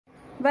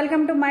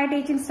Welcome to my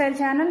teaching style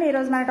channel.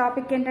 ఈరోజు మన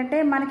topic ఏంటంటే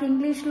మనకి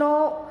ఇంగ్లీష్లో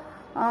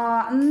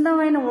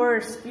అందమైన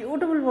వర్డ్స్,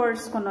 బ్యూటిఫుల్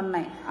వర్డ్స్ కొన్ని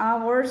ఉన్నాయి. ఆ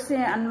వర్డ్స్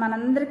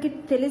మనందరికీ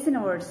తెలిసిన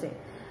వర్డ్సే.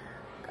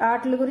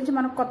 వాటి గురించి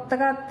మనం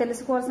కొత్తగా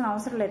తెలుసుకోవాల్సిన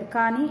అవసరం లేదు.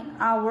 కానీ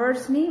ఆ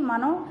వర్డ్స్ని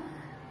మనం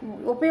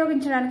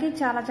ఉపయోగించడానికి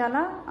చాలా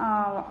చాలా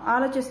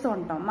ఆలోచిస్తూ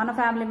ఉంటాం. మన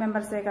ఫ్యామిలీ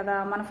మెంబర్సే కదా,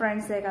 మన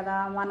ఫ్రెండ్సే కదా,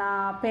 మన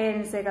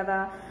పేరెంట్సే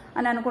కదా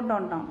అని అనుకుంటూ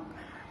ఉంటాం.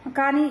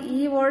 కానీ ఈ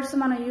వర్డ్స్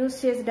మనం యూజ్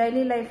చేసి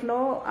డైలీ లైఫ్లో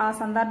ఆ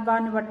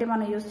సందర్భాన్ని బట్టి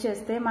మనం యూజ్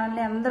చేస్తే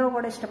మనల్ని అందరూ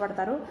కూడా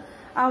ఇష్టపడతారు.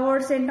 ఆ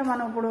వర్డ్స్ ఏంటో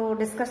మనం ఇప్పుడు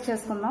డిస్కస్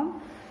చేసుకుందాం.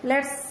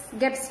 Let's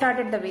get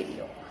started the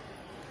video.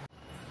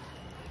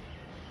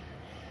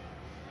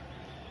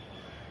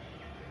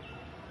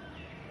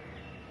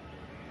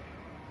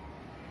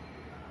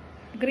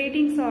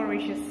 Greetings or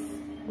wishes.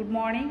 Good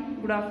morning,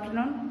 good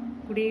afternoon,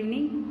 good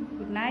evening,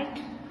 good night,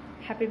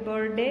 happy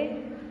birthday,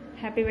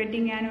 happy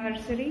wedding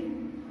anniversary,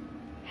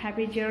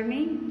 happy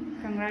journey,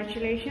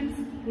 congratulations,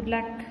 good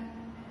luck.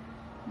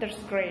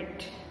 That's great.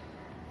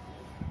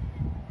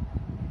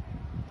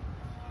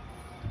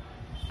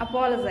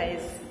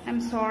 Apologize.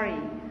 I'm sorry.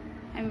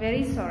 I'm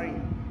very sorry.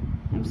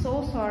 I'm so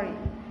sorry.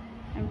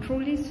 I'm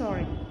truly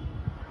sorry.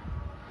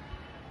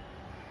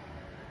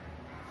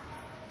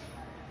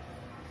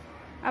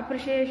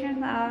 Appreciation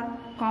are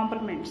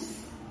compliments.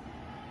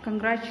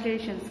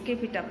 Congratulations,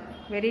 keep it up,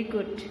 very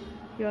good,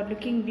 you are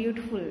looking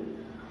beautiful,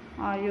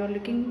 or you are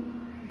looking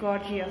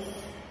gorgeous,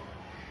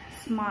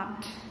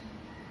 smart,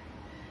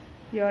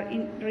 you are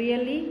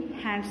really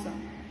handsome.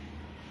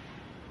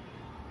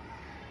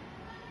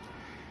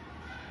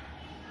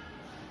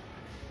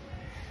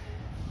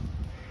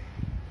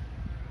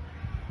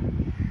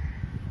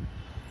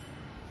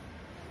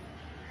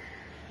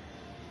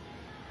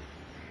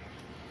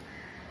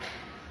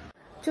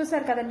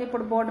 చూసారు కదండి,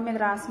 ఇప్పుడు board మీద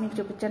రాసి మీకు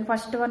చూపించాను.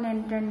 First one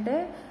ఏంటంటే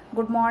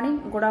good morning,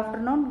 good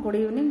afternoon, good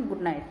evening,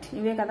 good night.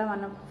 ఇవే కదా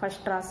మనం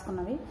ఫస్ట్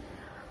రాసుకున్నవి.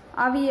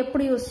 అవి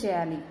ఎప్పుడు యూజ్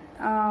చేయాలి?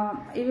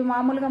 ఇవి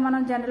మామూలుగా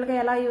మనం జనరల్గా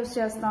ఎలా యూజ్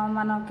చేస్తాం?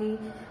 మనకి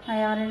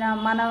ఎవరైనా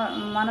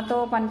మనతో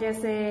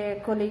పనిచేసే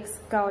కొలీగ్స్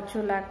కావచ్చు,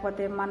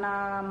 లేకపోతే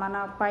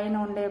మన పైన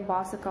ఉండే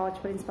బాస్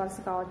కావచ్చు, ప్రిన్సిపల్స్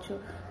కావచ్చు,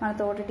 మన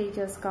తోటి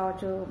టీచర్స్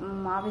కావచ్చు,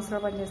 ఆఫీస్లో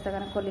పనిచేస్తే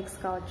కనుక కొలీగ్స్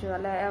కావచ్చు,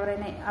 అలా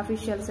ఎవరైనా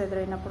అఫీషియల్స్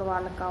ఎదురైనప్పుడు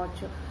వాళ్ళకి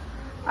కావచ్చు,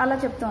 అలా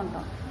చెప్తూ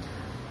ఉంటాం.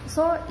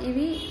 సో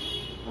ఇవి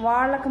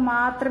వాళ్ళకు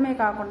మాత్రమే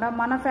కాకుండా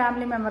మన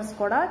ఫ్యామిలీ మెంబర్స్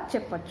కూడా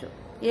చెప్పొచ్చు.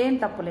 ఏం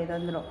తప్పులేదు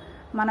అందులో.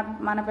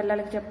 మన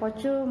పిల్లలకి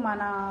చెప్పొచ్చు,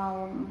 మన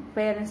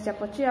పేరెంట్స్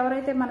చెప్పొచ్చు.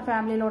 ఎవరైతే మన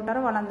ఫ్యామిలీలో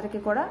ఉంటారో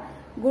వాళ్ళందరికీ కూడా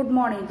గుడ్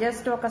మార్నింగ్,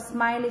 జస్ట్ ఒక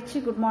స్మైల్ ఇచ్చి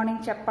గుడ్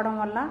మార్నింగ్ చెప్పడం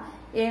వల్ల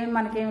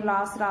మనకేమి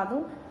లాస్ రాదు.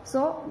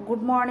 So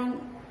good morning,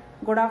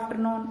 good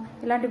afternoon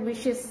ఇలాంటి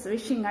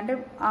విషింగ్ అంటే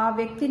ఆ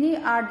వ్యక్తిని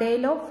ఆ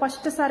డేలో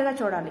ఫస్ట్ సారిగా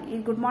చూడాలి.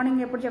 ఈ గుడ్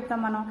మార్నింగ్ ఎప్పుడు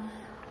చెప్తాం మనం?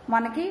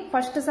 మనకి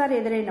ఫస్ట్ సారి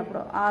ఎదురైనప్పుడు,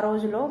 ఆ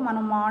రోజులో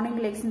మనం మార్నింగ్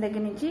లెగ్సిన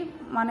దగ్గర నుంచి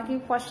మనకి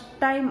ఫస్ట్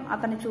టైం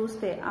అతన్ని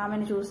చూస్తే,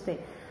 ఆమెను చూస్తే,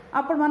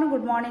 అప్పుడు మనం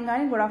గుడ్ మార్నింగ్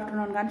కానీ గుడ్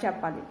ఆఫ్టర్నూన్ కానీ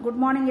చెప్పాలి. గుడ్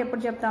మార్నింగ్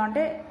ఎప్పుడు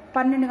చెప్తామంటే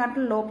 12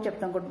 గంటల లోపు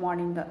చెప్తాం గుడ్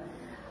మార్నింగ్.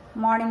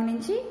 మార్నింగ్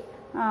నుంచి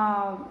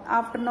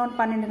ఆఫ్టర్నూన్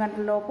 12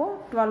 గంటల లోపు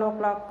 12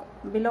 o'clock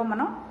బిలో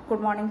మనం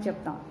గుడ్ మార్నింగ్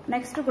చెప్తాం.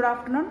 నెక్స్ట్ గుడ్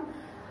ఆఫ్టర్నూన్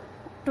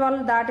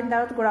 12 దాటిన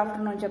తర్వాత గుడ్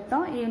ఆఫ్టర్నూన్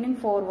చెప్తాం. ఈవినింగ్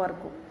 4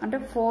 వరకు, అంటే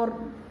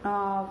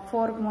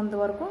 4కి ముందు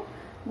వరకు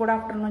గుడ్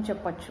ఆఫ్టర్నూన్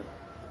చెప్పొచ్చు.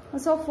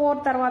 సో 4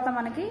 తర్వాత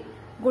మనకి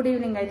గుడ్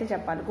ఈవినింగ్ అయితే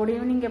చెప్పాలి. గుడ్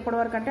ఈవినింగ్ ఎప్పటి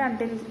వరకు అంటే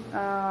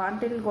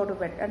అంటిల్ గో టు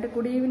బెడ్. అంటే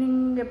గుడ్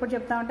ఈవినింగ్ ఎప్పుడు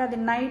చెప్తామంటే అది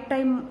నైట్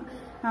టైం,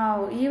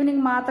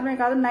 ఈవినింగ్ మాత్రమే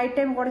కాదు నైట్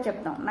టైం కూడా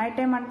చెప్తాం. నైట్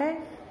టైం అంటే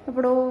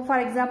ఇప్పుడు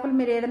ఫర్ ఎగ్జాంపుల్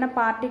మీరు ఏదైనా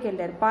పార్టీకి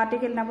వెళ్ళారు,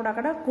 పార్టీకి వెళ్ళినప్పుడు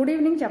అక్కడ గుడ్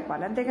ఈవినింగ్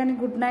చెప్పాలి. అంతేగాని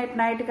గుడ్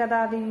నైట్ కదా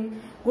అది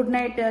గుడ్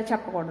నైట్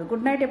చెప్పకూడదు.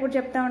 గుడ్ నైట్ ఎప్పుడు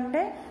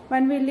చెప్తామంటే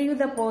when we leave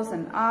the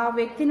person, ఆ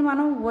వ్యక్తిని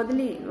మనం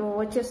వదిలి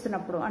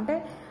వచ్చేస్తున్నప్పుడు, అంటే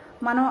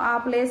మనం ఆ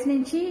ప్లేస్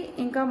నుంచి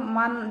ఇంకా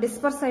మనం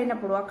డిస్పర్స్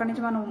అయినప్పుడు, అక్కడి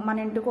నుంచి మన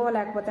ఇంటికో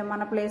లేకపోతే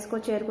మన ప్లేస్కో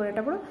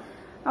చేరుకునేటప్పుడు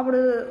అప్పుడు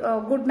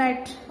గుడ్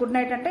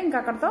నైట్ అంటే ఇంకా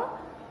అక్కడితో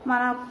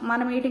మన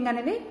మీటింగ్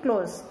అనేది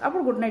క్లోజ్.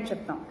 అప్పుడు గుడ్ నైట్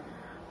చెప్తాం.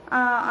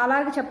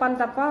 అలాగే చెప్పాలి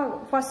తప్ప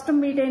ఫస్ట్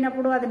మీట్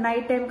అయినప్పుడు అది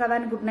నైట్ టైం కదా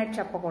అని గుడ్ నైట్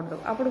చెప్పకూడదు.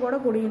 అప్పుడు కూడా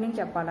గుడ్ ఈవినింగ్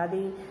చెప్పాలి.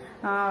 అది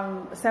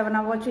 7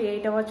 అవ్వచ్చు,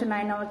 8 అవ్వచ్చు,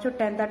 9 అవ్వచ్చు,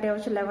 10:30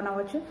 అవ్వచ్చు, 11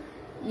 అవ్వచ్చు,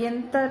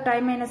 ఎంత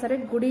టైం అయినా సరే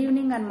గుడ్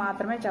ఈవినింగ్ అని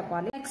మాత్రమే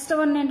చెప్పాలి. నెక్స్ట్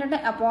వన్ ఏంటంటే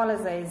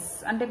అపాలజైజ్,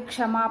 అంటే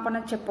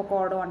క్షమాపణ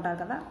చెప్పుకోవడం అంటారు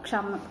కదా,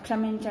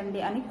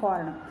 క్షమించండి అని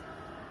కోరడం.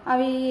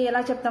 అవి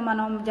ఎలా చెప్తాం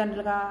మనం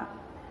జనరల్గా?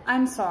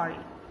 I'm sorry,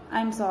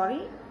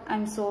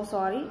 I'm so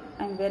sorry,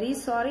 I'm very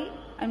sorry,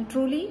 I'm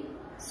truly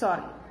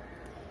sorry,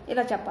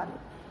 ఇలా చెప్పాలి.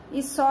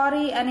 ఈ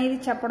సారీ అనేది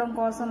చెప్పడం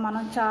కోసం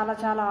మనం చాలా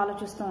చాలా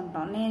ఆలోచిస్తూ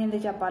ఉంటాం. నేను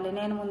ఎందుకు చెప్పాలి,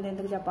 నేను ముందు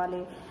ఎందుకు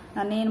చెప్పాలి,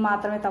 నేను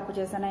మాత్రమే తప్పు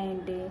చేశానా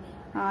ఏంటి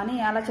అని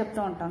అలా చెప్తూ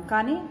ఉంటాం.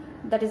 కానీ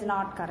that is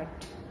not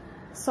correct.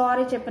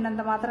 Sorry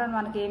చెప్పినంత మాత్రం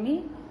మనకేమీ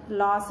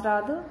లాస్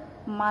రాదు,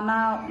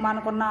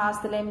 మనకున్న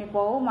ఆస్తులేమీ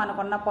పోవు,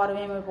 మనకున్న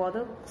పరువేమీ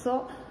పోదు. సో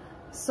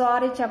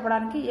సారీ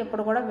చెప్పడానికి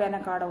ఎప్పుడు కూడా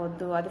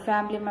వెనకాడవద్దు. అది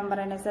ఫ్యామిలీ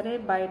మెంబర్ అయినా సరే,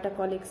 బయట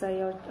కొలీగ్స్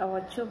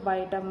అవ్వచ్చు,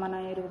 బయట మన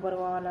ఇరుగు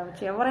పొరుగు వాళ్ళు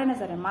అవ్వచ్చు, ఎవరైనా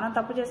సరే మనం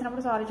తప్పు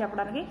చేసినప్పుడు సారీ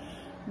చెప్పడానికి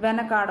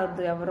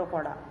వెనకాడొద్దు ఎవరు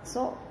కూడా.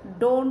 So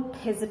don't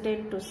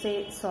hesitate to say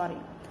sorry.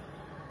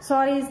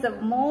 Sorry is the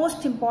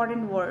most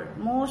important word,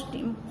 most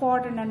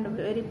important and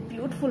very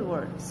beautiful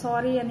word.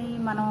 Sorry అని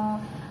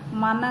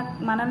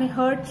మనని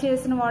హర్ట్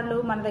చేసిన వాళ్ళు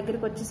మన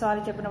దగ్గరికి వచ్చి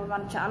సారీ చెప్పినప్పుడు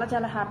మనం చాలా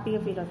చాలా హ్యాపీగా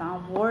ఫీల్ అవుతాం. ఆ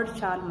వర్డ్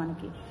చాలు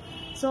మనకి.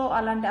 సో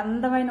అలాంటి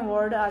అందమైన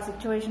వర్డ్ ఆ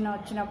సిచ్యువేషన్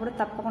వచ్చినప్పుడు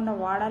తప్పకుండా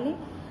వాడాలి.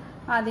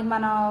 అది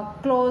మన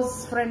క్లోజ్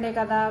ఫ్రెండే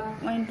కదా,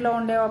 ఇంట్లో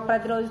ఉండే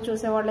ప్రతిరోజు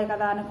చూసేవాళ్లే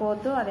కదా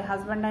అనుకోవద్దు. అది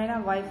హస్బెండ్ అయినా,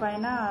 వైఫ్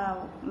అయినా,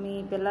 మీ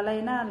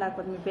పిల్లలైనా,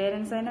 లేకపోతే మీ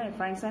పేరెంట్స్ అయినా, మీ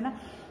ఫ్రెండ్స్ అయినా,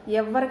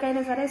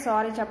 ఎవరికైనా సరే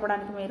సారీ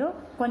చెప్పడానికి మీరు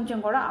కొంచెం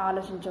కూడా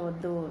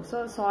ఆలోచించవద్దు. సో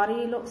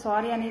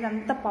సారీ అనేది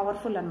అంత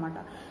పవర్ఫుల్ అనమాట.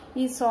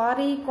 ఈ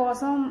సారీ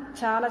కోసం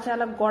చాలా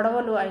చాలా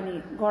గొడవలు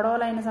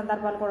అయిన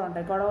సందర్భాలు కూడా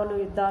ఉంటాయి. గొడవలు,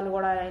 యుద్ధాలు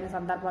కూడా అయిన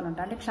సందర్భాలు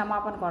ఉంటాయి. అంటే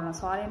క్షమాపణ కోరడం.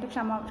 సారీ అంటే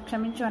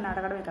క్షమించు అని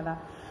అడగడమే కదా.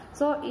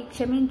 సో ఈ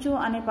క్షమించు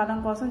అనే పదం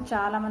కోసం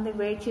చాలా మంది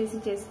వెయిట్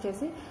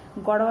చేసి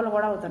గొడవలు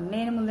కూడా అవుతారు.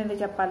 నేను ముందెందుకు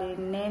చెప్పాలి,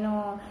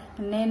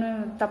 నేను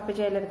తప్పు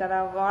చేయలేదు కదా,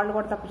 వాళ్ళు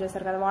కూడా తప్పు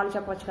చేశారు కదా, వాళ్ళు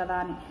చెప్పొచ్చు కదా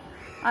అని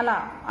అలా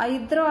ఆ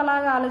ఇద్దరు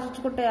అలాగా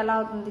ఆలోచించుకుంటే ఎలా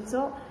అవుతుంది. సో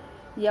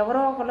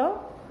ఎవరో ఒకరు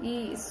ఈ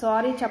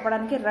సారీ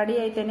చెప్పడానికి రెడీ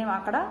అయితేనే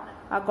అక్కడ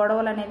ఆ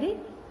గొడవలు అనేది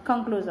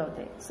కంక్లూజ్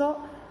అవుతాయి. సో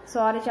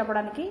సారీ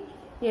చెప్పడానికి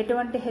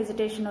ఎటువంటి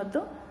హెజిటేషన్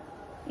వద్దు.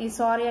 ఈ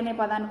సారీ అనే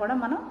పదాన్ని కూడా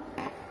మనం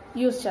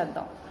యూజ్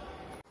చేద్దాం.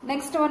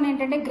 నెక్స్ట్ వన్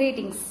ఏంటంటే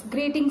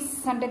గ్రీటింగ్స్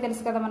అంటే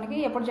తెలుసు కదా మనకి.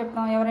 ఎప్పుడు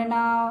చెప్తాం,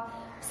 ఎవరైనా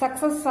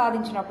సక్సెస్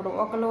సాధించినప్పుడు,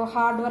 ఒకరు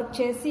హార్డ్ వర్క్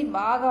చేసి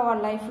బాగా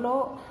వాళ్ళ లైఫ్లో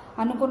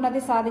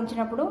అనుకున్నది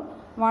సాధించినప్పుడు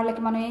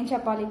వాళ్ళకి మనం ఏం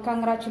చెప్పాలి,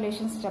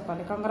 కంగ్రాచులేషన్స్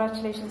చెప్పాలి.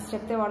 కంగ్రాచులేషన్స్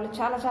చెప్తే వాళ్ళు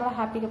చాలా చాలా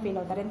హ్యాపీగా ఫీల్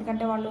అవుతారు.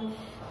 ఎందుకంటే వాళ్ళు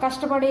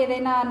కష్టపడి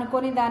ఏదైనా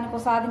అనుకొని దానికి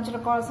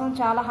సాధించడం కోసం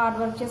చాలా హార్డ్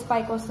వర్క్ చేసి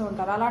పైకి వస్తూ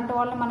ఉంటారు. అలాంటి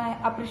వాళ్ళని మనం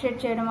అప్రిషియేట్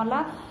చేయడం వల్ల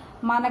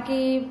మనకి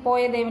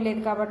పోయేదేమీ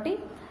లేదు. కాబట్టి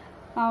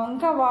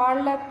ఇంకా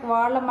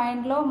వాళ్ళ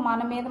మైండ్లో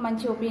మన మీద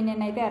మంచి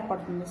ఒపీనియన్ అయితే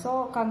ఏర్పడుతుంది. సో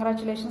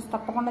కంగ్రాచులేషన్స్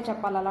తప్పకుండా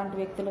చెప్పాలి అలాంటి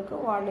వ్యక్తులకు.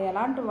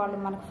 వాళ్ళు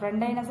మనకు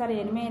ఫ్రెండ్ అయినా సరే,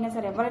 ఎనిమి అయినా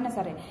సరే, ఎవరైనా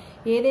సరే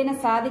ఏదైనా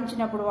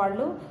సాధించినప్పుడు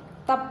వాళ్ళు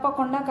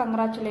తప్పకుండా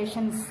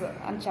కంగ్రాచులేషన్స్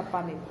అని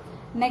చెప్పాలి.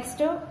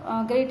 నెక్స్ట్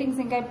గ్రీటింగ్స్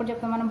ఇంకా ఇప్పుడు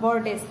చెప్తాం మనం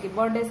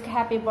బర్త్డేస్కి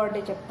హ్యాపీ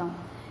బర్త్డే చెప్తాం.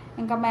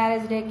 ఇంకా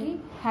మ్యారేజ్ డేకి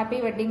హ్యాపీ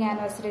వెడ్డింగ్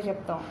యానివర్సరీ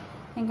చెప్తాం.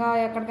 ఇంకా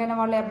ఎక్కడికైనా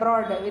వాళ్ళు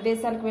అబ్రాడ్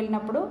విదేశాలకు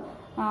వెళ్ళినప్పుడు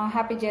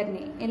హ్యాపీ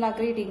జర్నీ, ఇలా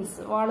గ్రీటింగ్స్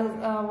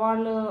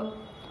వాళ్ళు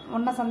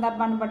ఉన్న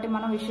సందర్భాన్ని బట్టి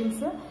మనం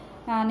విషెస్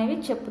అనేవి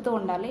చెప్తూ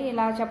ఉండాలి.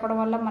 ఇలా చెప్పడం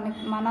వల్ల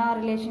మన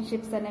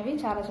రిలేషన్షిప్స్ అనేవి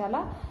చాలా చాలా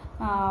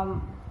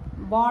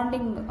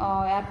బాండింగ్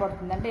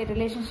ఏర్పడుతుంది. అంటే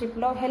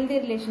రిలేషన్షిప్లో హెల్తీ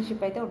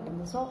రిలేషన్షిప్ అయితే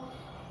ఉంటుంది. సో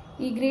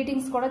ఈ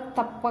గ్రీటింగ్స్ కూడా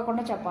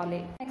తప్పకుండా చెప్పాలి.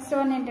 నెక్స్ట్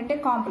వన్ ఏంటంటే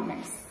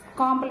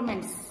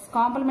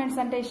కాంప్లిమెంట్స్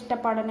అంటే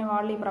ఇష్టపడని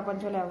వాళ్ళు ఈ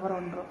ప్రపంచంలో ఎవరు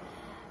ఉండరు.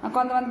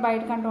 కొంతమంది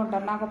బయటకంటూ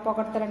ఉంటారు, నాకు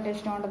పొగడ్తలంటే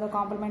ఇష్టం ఉండదు,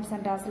 కాంప్లిమెంట్స్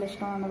అంటే అసలు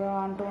ఇష్టం ఉండదు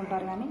అంటూ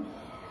ఉంటారు. కానీ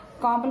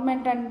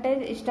కాంప్లిమెంట్ అంటే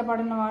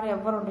ఇష్టపడిన వారు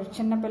ఎవరు ఉండరు.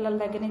 చిన్న పిల్లల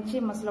దగ్గర నుంచి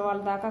ముసలి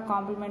వాళ్ళ దాకా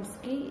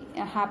కాంప్లిమెంట్స్కి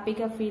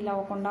హ్యాపీగా ఫీల్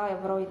అవ్వకుండా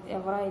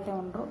ఎవరైతే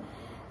ఉండరు.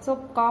 సో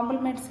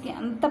కాంప్లిమెంట్స్కి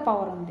అంత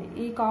పవర్ ఉంది.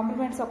 ఈ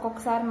కాంప్లిమెంట్స్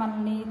ఒక్కొక్కసారి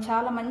మనల్ని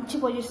చాలా మంచి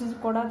పొజిషన్స్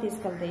కూడా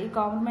తీసుకెళ్తాయి. ఈ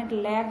కాంప్లిమెంట్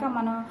లేక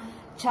మనం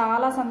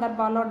చాలా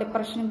సందర్భాల్లో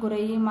డిప్రెషన్కి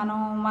గురయ్యి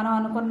మనం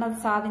అనుకున్నది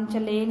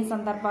సాధించలేని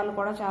సందర్భాలు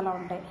కూడా చాలా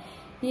ఉంటాయి.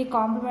 ఈ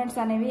కాంప్లిమెంట్స్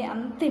అనేవి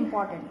అంత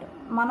ఇంపార్టెంట్.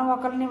 మనం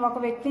ఒక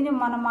వ్యక్తిని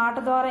మన మాట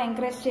ద్వారా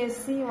ఎంకరేజ్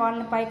చేసి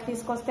వాళ్ళని పైకి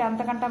తీసుకొస్తే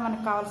అంతకంటే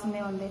మనకు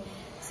కావాల్సిందే ఉంది.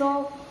 సో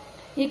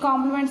ఈ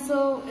కాంప్లిమెంట్స్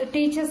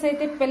టీచర్స్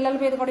అయితే పిల్లల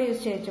మీద కూడా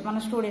యూజ్ చేయొచ్చు, మన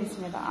స్టూడెంట్స్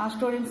మీద. ఆ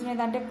స్టూడెంట్స్ మీద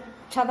అంటే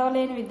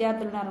చదవలేని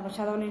విద్యార్థులు ఉన్నారు,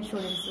 చదవలేని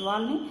స్టూడెంట్స్,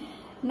 వాళ్ళని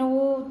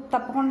నువ్వు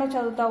తప్పకుండా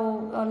చదువుతావు,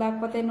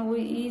 లేకపోతే నువ్వు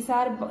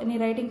ఈసారి నీ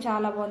రైటింగ్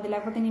చాలా బాగుంది,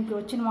 లేకపోతే నీకు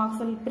వచ్చిన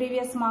మార్క్స్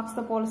ప్రీవియస్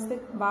మార్క్స్తో పోలిస్తే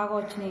బాగా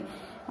వచ్చినాయి,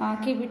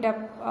 keep it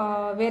up,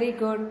 very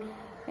good,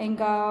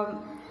 ఇంకా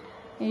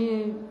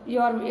యు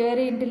ఆర్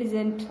వెరీ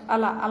ఇంటెలిజెంట్,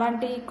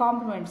 అలాంటి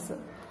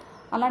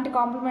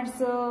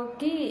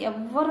కాంప్లిమెంట్స్కి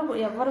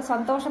ఎవరు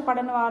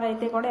సంతోషపడని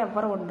వారైతే కూడా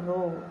ఎవ్వరు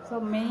ఉండరు. సో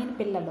మెయిన్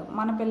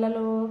మన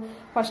పిల్లలు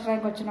ఫస్ట్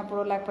ర్యాంక్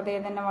వచ్చినప్పుడు, లేకపోతే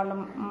ఏదైనా వాళ్ళు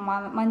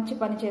మంచి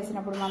పని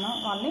చేసినప్పుడు మనం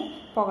వాళ్ళని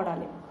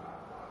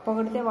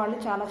పొగిడితే వాళ్ళు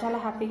చాలా చాలా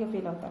హ్యాపీగా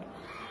ఫీల్ అవుతారు.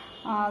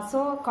 సో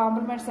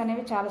కాంప్లిమెంట్స్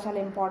అనేవి చాలా చాలా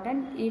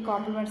ఇంపార్టెంట్. ఈ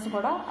కాంప్లిమెంట్స్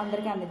కూడా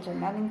అందరికీ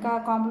అందించండి. అది ఇంకా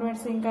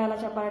కాంప్లిమెంట్స్ ఇంకా ఎలా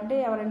చెప్పాలంటే,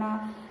 ఎవరైనా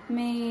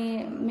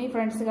మీ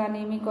ఫ్రెండ్స్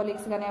కానీ మీ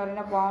కొలీగ్స్ కానీ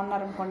ఎవరైనా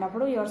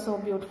బాగున్నారనుకున్నప్పుడు యు ఆర్ సో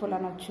బ్యూటిఫుల్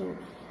అనొచ్చు.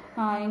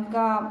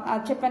 ఇంకా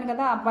చెప్పాను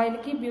కదా,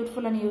 అబ్బాయిలకి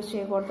బ్యూటిఫుల్ అని యూజ్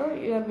చేయకూడదు,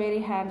 యు ఆర్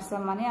వెరీ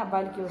హ్యాండ్సమ్ అని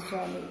అబ్బాయిలకి యూజ్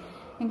చేయాలి.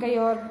 ఇంకా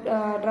your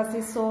dress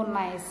is so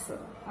nice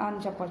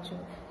అని చెప్పొచ్చు.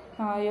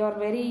 You are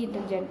very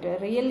intelligent,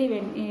 really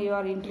you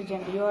are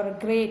intelligent, you are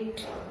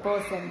great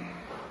person,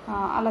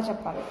 అలా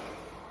చెప్పాలి.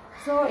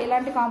 సో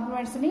ఇలాంటి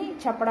కాంప్లిమెంట్స్ని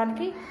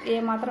చెప్పడానికి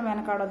ఏమాత్రం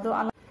వెనకాడొద్దు.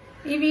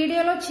 ఈ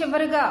వీడియోలో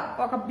చివరిగా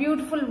ఒక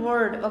బ్యూటిఫుల్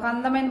వర్డ్, ఒక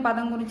అందమైన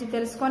పదం గురించి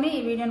తెలుసుకొని ఈ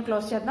వీడియోని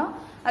క్లోజ్ చేద్దాం.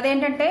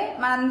 అదేంటంటే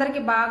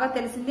మనందరికీ బాగా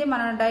తెలిసింది,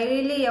 మనం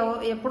డైలీ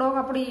ఎప్పుడో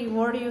ఒకప్పుడు ఈ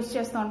వర్డ్ యూజ్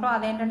చేస్తూ ఉంటాం.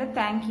 అదేంటంటే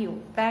thank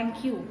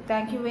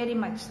you very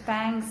much,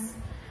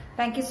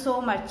 thank you so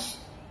much.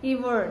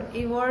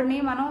 ఈ వర్డ్ని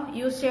మనం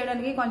యూజ్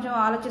చేయడానికి కొంచెం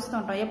ఆలోచిస్తూ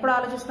ఉంటాం. ఎప్పుడు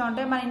ఆలోచిస్తూ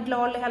ఉంటే మన ఇంట్లో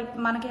వాళ్ళు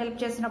మనకి హెల్ప్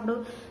చేసినప్పుడు,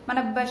 మన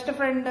బెస్ట్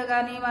ఫ్రెండ్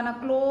కానీ మన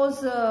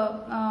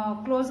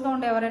క్లోజ్గా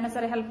ఉండే ఎవరైనా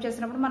సరే హెల్ప్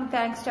చేసినప్పుడు మనం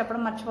థ్యాంక్స్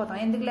చెప్పడం మర్చిపోతాం,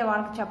 ఎందుకులే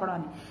వాళ్ళకి చెప్పడం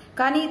అని.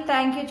 కానీ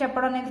థ్యాంక్ యూ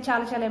చెప్పడం అనేది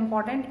చాలా చాలా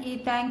ఇంపార్టెంట్. ఈ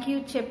థ్యాంక్ యూ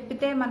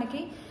చెప్పితే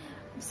మనకి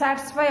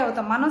సాటిస్ఫై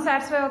అవుతాం, మనం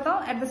సాటిస్ఫై అవుతాం.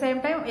 అట్ ద సేమ్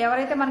టైం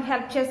ఎవరైతే మనకి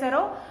హెల్ప్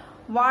చేశారో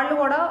వాళ్ళు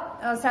కూడా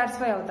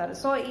సాటిస్ఫై అవుతారు.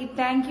 సో ఈ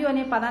థ్యాంక్ యూ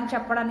అనే పదాన్ని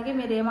చెప్పడానికి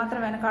మీరు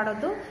ఏమాత్రం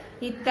వెనకాడొద్దు.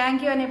 ఈ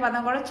థ్యాంక్ యూ అనే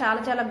పదం కూడా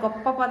చాలా చాలా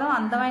గొప్ప పదం,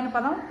 అందమైన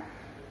పదం.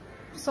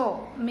 సో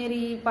మీరు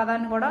ఈ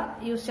పదాన్ని కూడా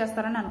యూజ్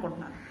చేస్తారని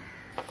అనుకుంటున్నాను.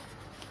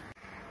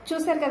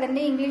 చూసారు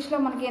కదండి, ఇంగ్లీష్లో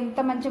మనకి ఎంత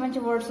మంచి మంచి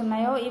వర్డ్స్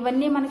ఉన్నాయో.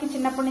 ఇవన్నీ మనకి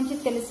చిన్నప్పటి నుంచి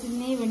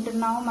తెలిసింది,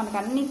 వింటున్నాము, మనకు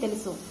అన్నీ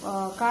తెలుసు.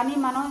 కానీ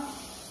మనం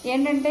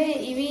ఏంటంటే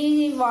ఇవి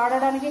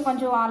వాడడానికి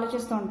కొంచెం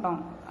ఆలోచిస్తూ ఉంటాం.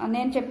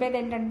 నేను చెప్పేది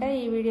ఏంటంటే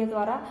ఈ వీడియో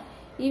ద్వారా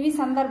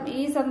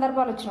ఈ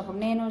సందర్భాలు వచ్చినప్పుడు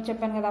నేను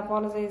చెప్పాను కదా,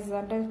 అపాలజైజ్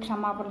అంటే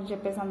క్షమాపణలు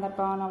చెప్పే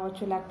సందర్భం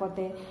అవ్వచ్చు,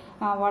 లేకపోతే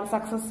వాళ్ళు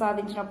సక్సెస్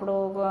సాధించినప్పుడు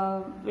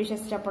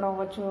విషెస్ చెప్పడం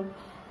అవ్వచ్చు,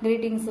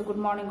 greetings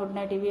good morning good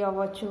night ఇవి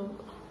అవ్వచ్చు.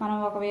 మనం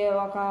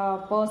ఒక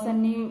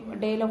పర్సన్ని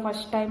డేలో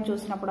ఫస్ట్ టైం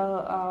చూసినప్పుడు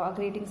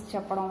గ్రీటింగ్స్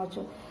చెప్పడం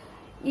అవ్వచ్చు.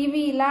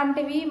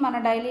 ఇలాంటివి మన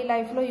డైలీ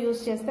లైఫ్లో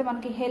యూజ్ చేస్తే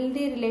మనకి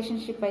హెల్దీ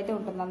రిలేషన్షిప్ అయితే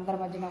ఉంటుంది అందరి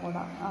మధ్యన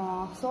కూడా.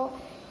 సో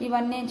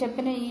ఇవన్నీ నేను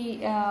చెప్పిన ఈ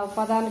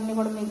పదాలన్నీ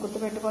కూడా మీకు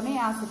గుర్తుపెట్టుకొని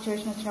ఆ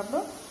సిచ్యువేషన్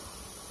వచ్చినప్పుడు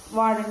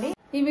వాడండి.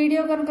 ఈ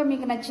వీడియో కనుక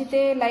మీకు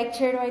నచ్చితే లైక్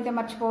చేయడం అయితే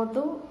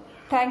మర్చిపోవద్దు.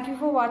 Thank you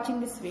for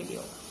watching this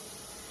video.